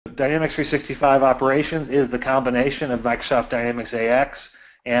Dynamics 365 Operations is the combination of Microsoft Dynamics AX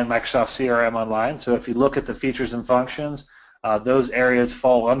and Microsoft CRM Online. So if you look at the features and functions, those areas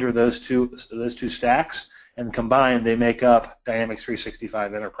fall under those two stacks, and combined they make up Dynamics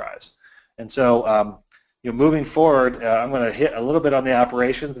 365 Enterprise. And so moving forward, I'm going to hit a little bit on the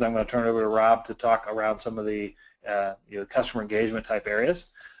operations, and I'm going to turn it over to Rob to talk around some of the customer engagement type areas.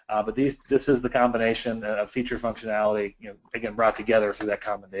 But this is the combination of feature functionality, again, brought together through that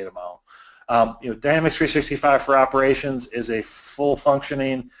common data model. Dynamics 365 for Operations is a full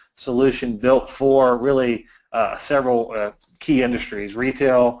functioning solution built for really several key industries: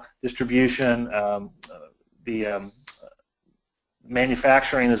 retail, distribution, the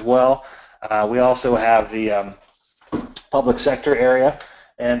manufacturing as well. We also have the public sector area,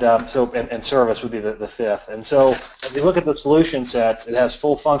 and service would be the fifth. And so if you look at the solution sets, it has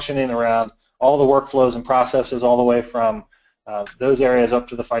full functioning around all the workflows and processes, all the way from those areas up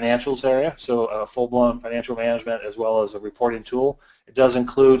to the financials area, so full-blown financial management as well as a reporting tool. It does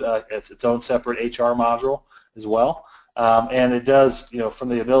include its own separate HR module as well, and it does, from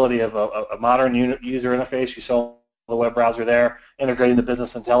the ability of a modern user interface. You saw the web browser there, integrating the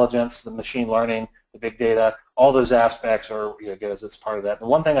business intelligence, the machine learning, the big data, all those aspects are it's part of that. The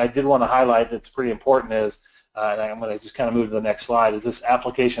one thing I did want to highlight that's pretty important is, and I'm going to just kind of move to the next slide, is this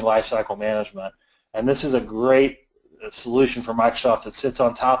application lifecycle management. And this is a great solution for Microsoft that sits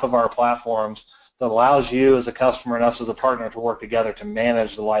on top of our platforms that allows you as a customer and us as a partner to work together to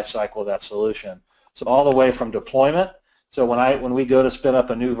manage the lifecycle of that solution. So all the way from deployment. So when we go to spin up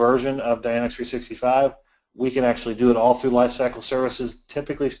a new version of Dynamics 365, we can actually do it all through Lifecycle Services.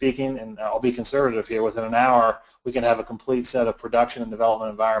 Typically speaking, and I'll be conservative here, within an hour we can have a complete set of production and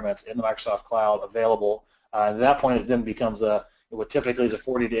development environments in the Microsoft Cloud available. At that point, it then becomes what typically is a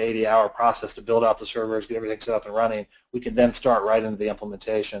 40 to 80 hour process to build out the servers, get everything set up and running. We can then start right into the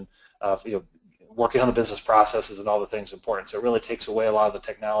implementation of working on the business processes and all the things important. So it really takes away a lot of the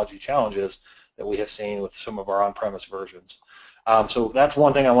technology challenges that we have seen with some of our on-premise versions. So that's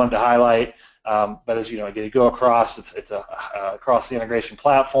one thing I wanted to highlight. But as you go across, it's across the integration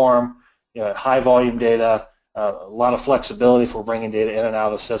platform, high volume data, a lot of flexibility for bringing data in and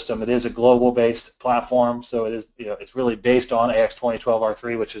out of the system. It is a global-based platform, so it is, it's really based on AX 2012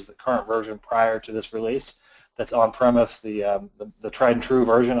 R3, which is the current version prior to this release. That's on-premise, the tried and true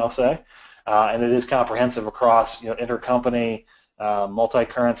version, I'll say, and it is comprehensive across, intercompany,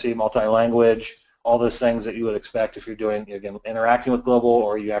 multi-currency, multi-language, all those things that you would expect if you're doing, again, interacting with global,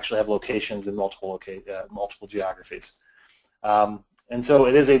 or you actually have locations in multiple geographies. And so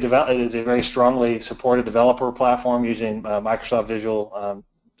it is a very strongly supported developer platform using Microsoft Visual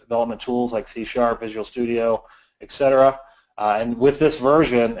development tools like C#, Visual Studio, etc. And with this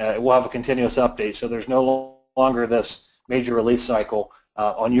version, it will have a continuous update. So there's no longer this major release cycle.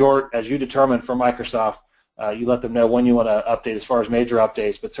 As you determine for Microsoft, you let them know when you want to update as far as major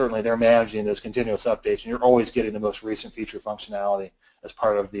updates, but certainly they're managing those continuous updates, and you're always getting the most recent feature functionality as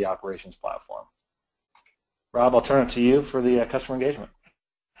part of the operations platform. Rob, I'll turn it to you for the customer engagement.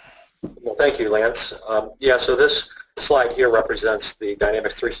 Well, thank you, Lance. So this slide here represents the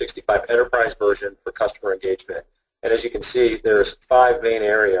Dynamics 365 Enterprise version for customer engagement. And as you can see, there's 5 main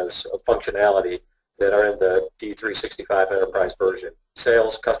areas of functionality that are in the D365 Enterprise version: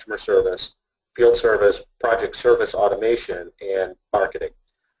 sales, customer service, field service, project service automation, and marketing.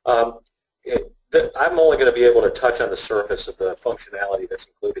 I'm only going to be able to touch on the surface of the functionality that's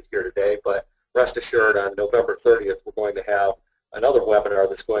included here today, but rest assured, on November 30th, we're going to have another webinar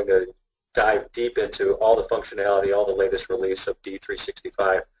that's going to dive deep into all the functionality, all the latest release of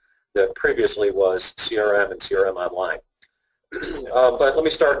D365 that previously was CRM and CRM Online. But let me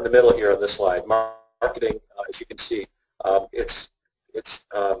start in the middle here on this slide. Marketing, as you can see, it's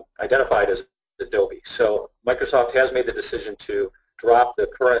identified as Adobe. So Microsoft has made the decision to drop the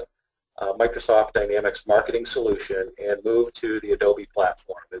current Microsoft Dynamics marketing solution and move to the Adobe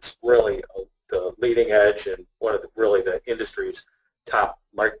platform. It's really the leading edge and one of the industry's top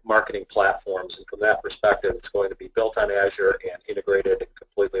marketing platforms. And from that perspective, it's going to be built on Azure and integrated and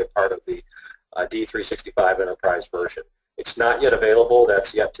completely a part of the D365 Enterprise version. It's not yet available.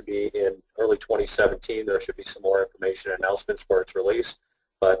 That's yet to be in early 2017. There should be some more information and announcements for its release,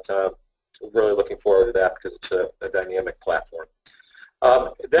 but we're really looking forward to that because it's a dynamic platform.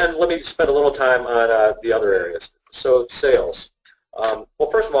 Then let me spend a little time on the other areas. So sales. Well,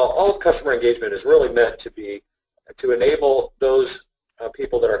 first of all of customer engagement is really meant to enable those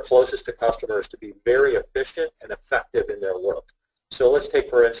people that are closest to customers to be very efficient and effective in their work. So let's take,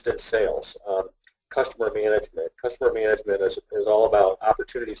 for instance, sales. Customer management. Customer management is all about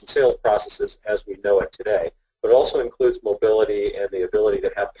opportunities and sales processes as we know it today. but it also includes mobility and the ability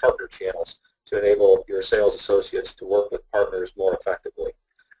to have partner channels to enable your sales associates to work with partners more effectively.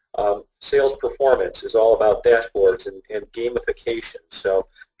 Sales performance is all about dashboards and gamification. So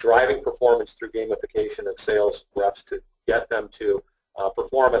driving performance through gamification of sales reps to get them to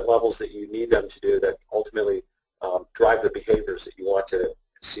perform at levels that you need them to do that ultimately drive the behaviors that you want to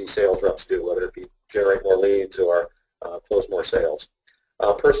see sales reps do, whether it be generate more leads or close more sales.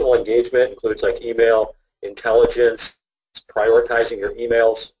 Personal engagement includes like email intelligence, prioritizing your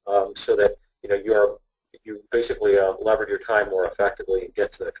emails so that you basically leverage your time more effectively and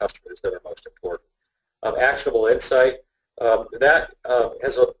get to the customers that are most important. Actionable insight, that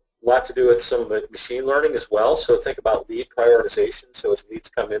has a lot to do with some machine learning as well. So think about lead prioritization. So as leads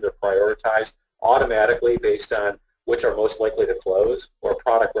come in, they're prioritized automatically based on which are most likely to close, or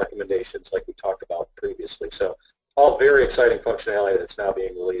product recommendations like we talked about previously. So all very exciting functionality that's now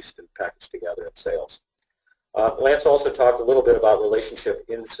being released and packaged together in sales. Lance also talked a little bit about relationship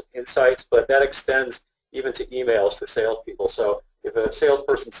insights, but that extends even to emails for salespeople. So if a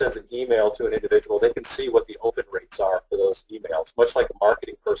salesperson sends an email to an individual, they can see what the open rates are for those emails, much like a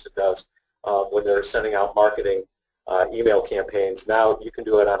marketing person does when they're sending out marketing email campaigns. Now you can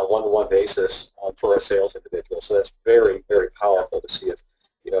do it on a one-to-one basis for a sales individual. So that's very, very powerful to see if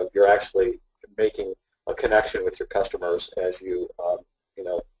you're actually making a connection with your customers as you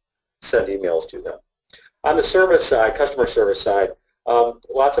send emails to them. On the service side, customer service side,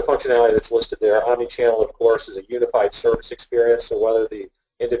 lots of functionality that's listed there. Omnichannel, of course, is a unified service experience. So whether the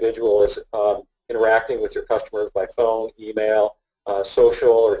individual is interacting with your customers by phone, email,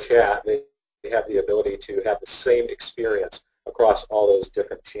 social, or chat, they have the ability to have the same experience across all those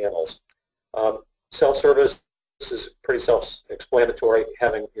different channels. Self-service is pretty self-explanatory,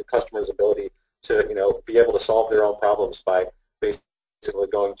 having your customers' ability to be able to solve their own problems by basically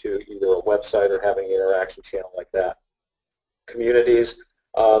going to either a website or having an interaction channel like that. Communities,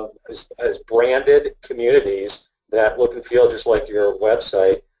 as branded communities that look and feel just like your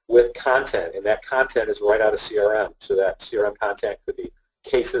website with content, and that content is right out of CRM. So that CRM content could be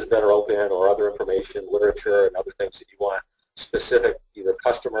cases that are open or other information, literature, and other things that you want specific either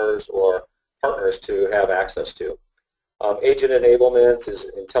customers or partners to have access to. Agent enablement is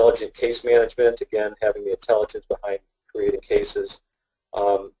intelligent case management, again, having the intelligence behind creating cases.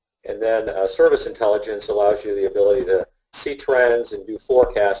 And then service intelligence allows you the ability to see trends and do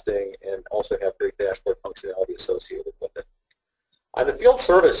forecasting and also have great dashboard functionality associated with it. On the field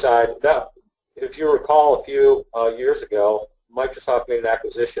service side, if you recall a few years ago, Microsoft made an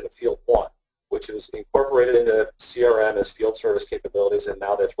acquisition of Field One, which was incorporated into CRM as field service capabilities, and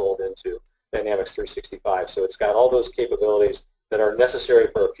now that's rolled into Dynamics 365. So it's got all those capabilities that are necessary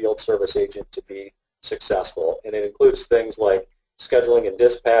for a field service agent to be successful. And it includes things like scheduling and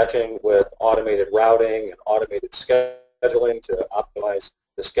dispatching with automated routing and automated scheduling to optimize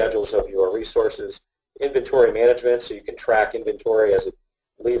the schedules of your resources, inventory management so you can track inventory as it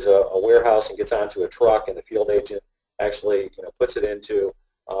leaves a warehouse and gets onto a truck, and the field agent actually puts it into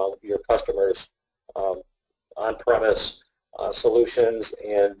your customers' on-premise solutions,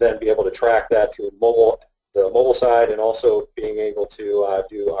 and then be able to track that through the mobile side, and also being able to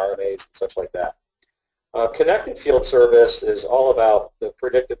do RMAs and such like that. Connected field service is all about the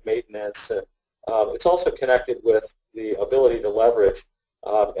predictive maintenance, and it's also connected with the ability to leverage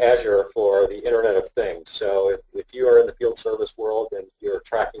Azure for the Internet of Things. So if you are in the field service world and you're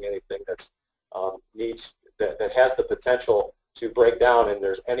tracking anything that has the potential to break down, and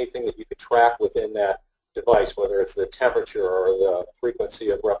there's anything that you could track within that device, whether it's the temperature or the frequency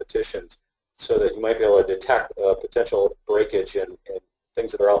of repetitions, so that you might be able to detect potential breakage and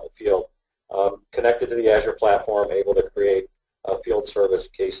things that are out in the field. Connected to the Azure platform, able to create a field service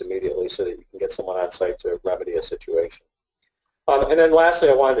case immediately so that you can get someone on site to remedy a situation. And then lastly,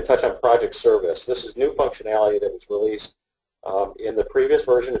 I wanted to touch on project service. This is new functionality that was released in the previous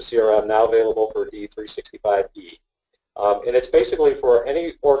version of CRM, now available for D365E. And it's basically for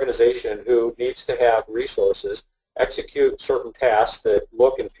any organization who needs to have resources execute certain tasks that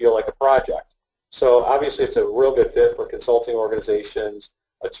look and feel like a project. So obviously it's a real good fit for consulting organizations,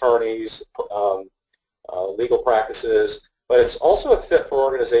 attorneys, legal practices, but it's also a fit for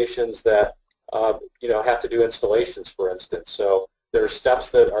organizations that have to do installations, for instance. So there are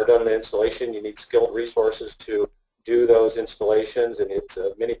steps that are done in the installation. You need skilled resources to do those installations, and it's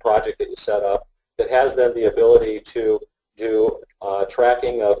a mini project that you set up that has then the ability to do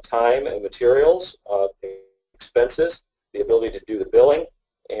tracking of time and materials, expenses, the ability to do the billing,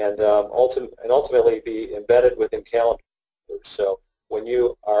 and ultimately be embedded within calendars. So when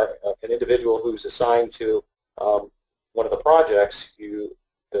you are an individual who's assigned to one of the projects,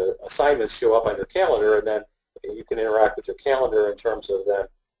 the assignments show up on your calendar, and then you can interact with your calendar in terms of then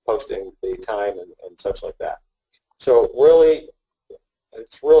posting the time and such like that. So really,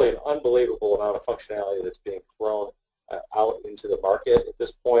 it's really an unbelievable amount of functionality that's being thrown out into the market at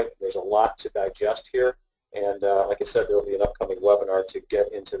this point. There's a lot to digest here, and like I said, there will be an upcoming webinar to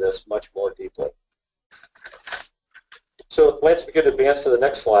get into this much more deeply. So let's begin to advance to the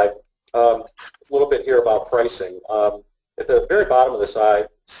next slide. A little bit here about pricing. At the very bottom of the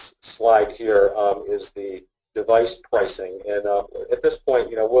slide here is the device pricing, and at this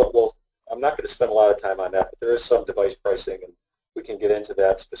point, I'm not going to spend a lot of time on that, but there is some device pricing, and we can get into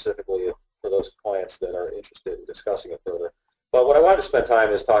that specifically for those clients that are interested in discussing it further. But what I wanted to spend time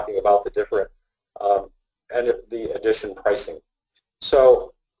is talking about the different and the edition pricing.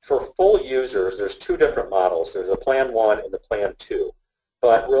 So for full users, there's two different models. There's a Plan 1 and the Plan 2.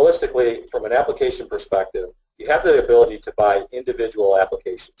 But realistically, from an application perspective, you have the ability to buy individual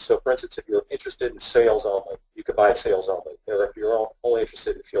applications. So for instance, if you're interested in sales only, you could buy sales only. Or if you're only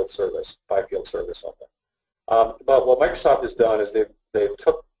interested in field service, buy field service only. But what Microsoft has done is they've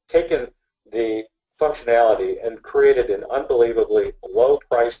taken the functionality and created an unbelievably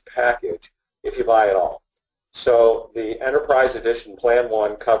low-priced package if you buy it all. So the Enterprise Edition Plan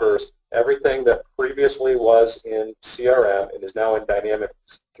 1 covers everything that previously was in CRM and is now in Dynamics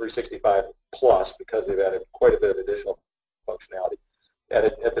 365 Plus because they've added quite a bit of additional functionality.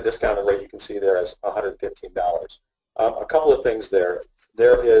 At the discounted rate you can see there as $115. A couple of things there.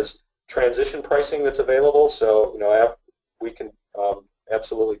 There is transition pricing that's available, so we can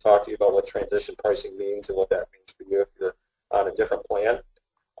absolutely talk to you about what transition pricing means and what that means for you if you're on a different plan.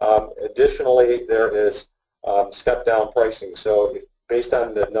 Additionally, there is step-down pricing. So based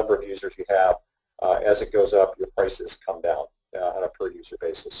on the number of users you have, as it goes up, your prices come down on a per-user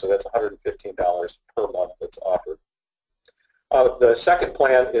basis. So that's $115 per month that's offered. The second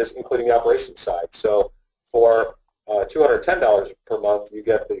plan is including the operations side. So for $210 per month, you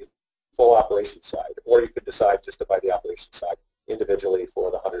get the full operations side, or you could decide just to buy the operations side individually for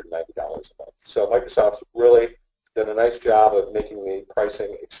the $190 a month. So Microsoft's really done a nice job of making the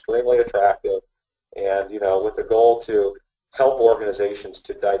pricing extremely attractive, and with the goal to help organizations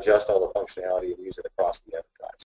to digest all the functionality and use it across the enterprise.